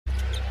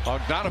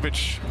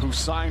Bogdanovic, who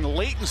signed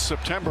late in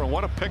September, and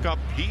what a pickup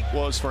he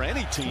was for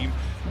any team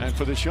and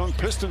for this young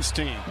Pistons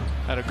team.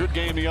 Had a good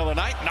game the other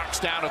night, knocks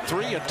down a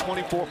three at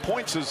 24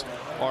 points as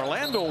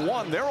Orlando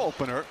won their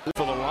opener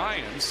for the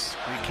Lions.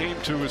 He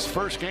came to his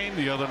first game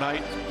the other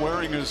night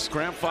wearing his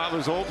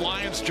grandfather's old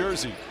Lions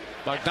jersey.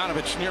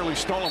 Bogdanovic nearly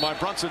stolen by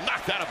Brunson,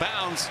 knocked out of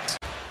bounds.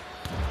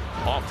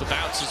 Off the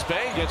bounce is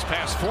Bay, gets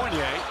past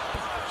Fournier.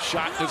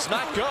 Shot does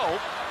not go.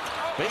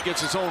 Bay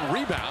gets his own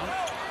rebound.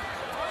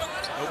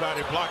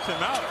 Nobody blocked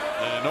him out.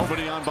 And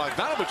nobody on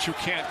Bogdanovic who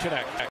can't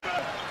connect.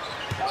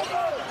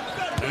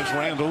 As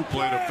Randall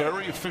played a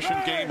very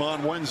efficient game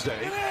on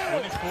Wednesday.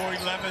 24,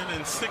 11,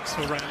 and 6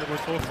 for Randall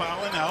before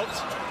fouling out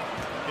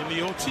in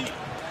the OT.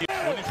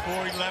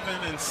 24,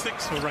 11, and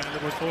 6 for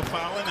Randall before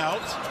fouling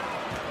out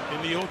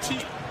in the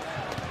OT.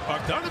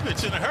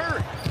 Bogdanovic in a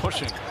hurry.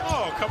 Pushing.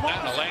 Oh, come on.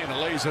 And the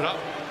lane lays it up.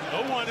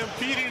 No one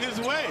impeding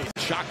his way.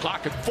 Shot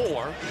clock at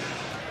 4.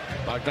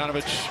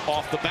 Bogdanovic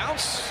off the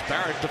bounce.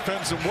 Barrett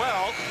defends him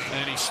well,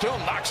 and he still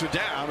knocks it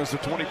down as the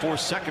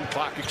 24-second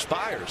clock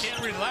expires.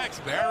 Can't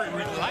relax, Barrett.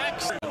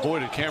 Relax. Boy,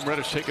 did Cam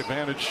Reddish take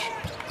advantage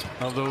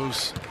of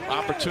those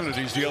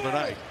opportunities the other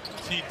night.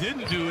 He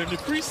didn't do in the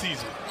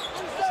preseason.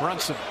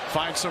 Brunson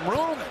finds some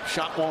room.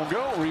 Shot won't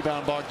go.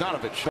 Rebound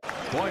Bogdanovic.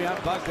 Bojan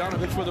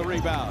Bogdanovic for the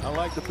rebound. I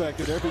like the fact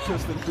that every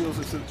Piston feels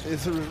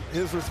it's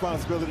his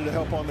responsibility to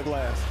help on the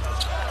glass.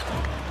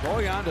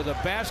 Bojan to the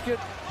basket.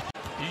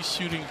 He's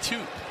shooting 2.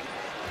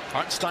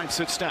 Hartenstein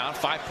sits down.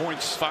 5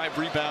 points, 5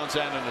 rebounds,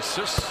 and an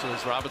assist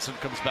as Robinson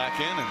comes back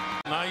in. And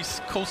nice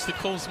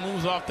coast-to-coast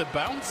moves off the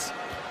bounce.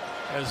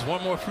 Has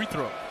one more free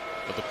throw.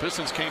 But the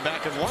Pistons came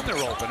back and won their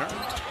opener.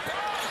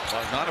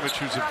 Bogdanovic,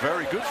 who's a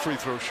very good free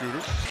throw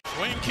shooter.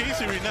 Wayne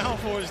Casey renowned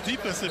for his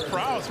defensive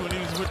prowess when he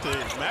was with the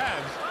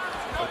Mavs.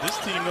 But this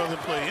team doesn't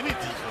play any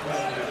defense.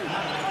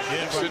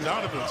 Yeah,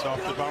 Bogdanovic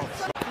off the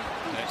bounce.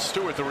 And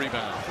Stewart the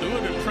rebound.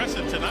 Stewart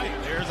impressive tonight.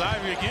 There's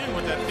Ivy again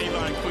with that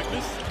feline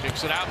quickness.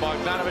 Kicks it out.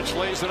 Bogdanovic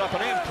lays it up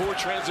and in. Poor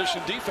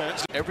transition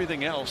defense.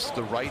 Everything else,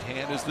 the right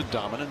hand is the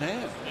dominant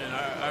hand. And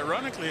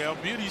ironically, Al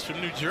Beauty's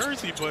from New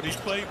Jersey, but he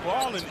played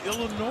ball in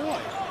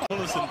Illinois.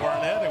 Willis and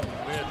Barnett, and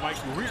we had Mike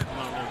Reardon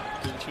on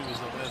the bench who was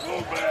on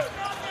that.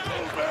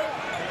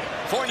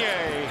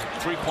 Fournier,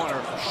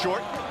 three-pointer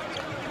short.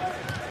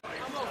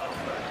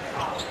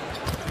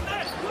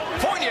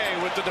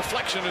 Fournier with the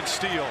deflection and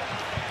steal.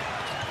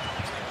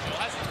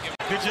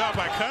 Good job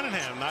by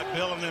Cunningham, not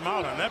bailing him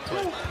out on that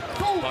play.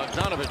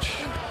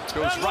 Bogdanovic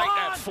goes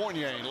right at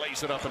Fournier and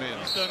lays it up and in.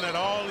 He's done that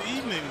all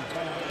evening.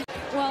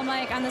 Well,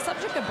 Mike, on the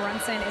subject of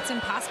Brunson, it's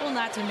impossible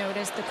not to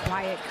notice the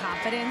quiet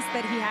confidence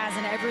that he has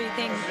in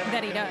everything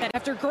that he does.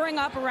 After growing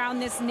up around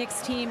this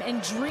Knicks team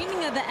and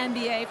dreaming of the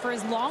NBA for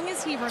as long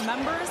as he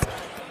remembers,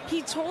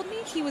 he told me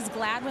he was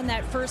glad when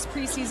that first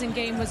preseason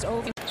game was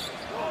over.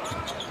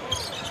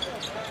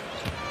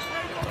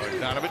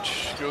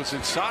 Bogdanovic goes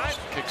inside,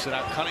 kicks it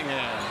out.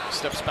 Cunningham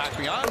steps back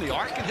beyond the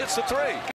arc and hits the three.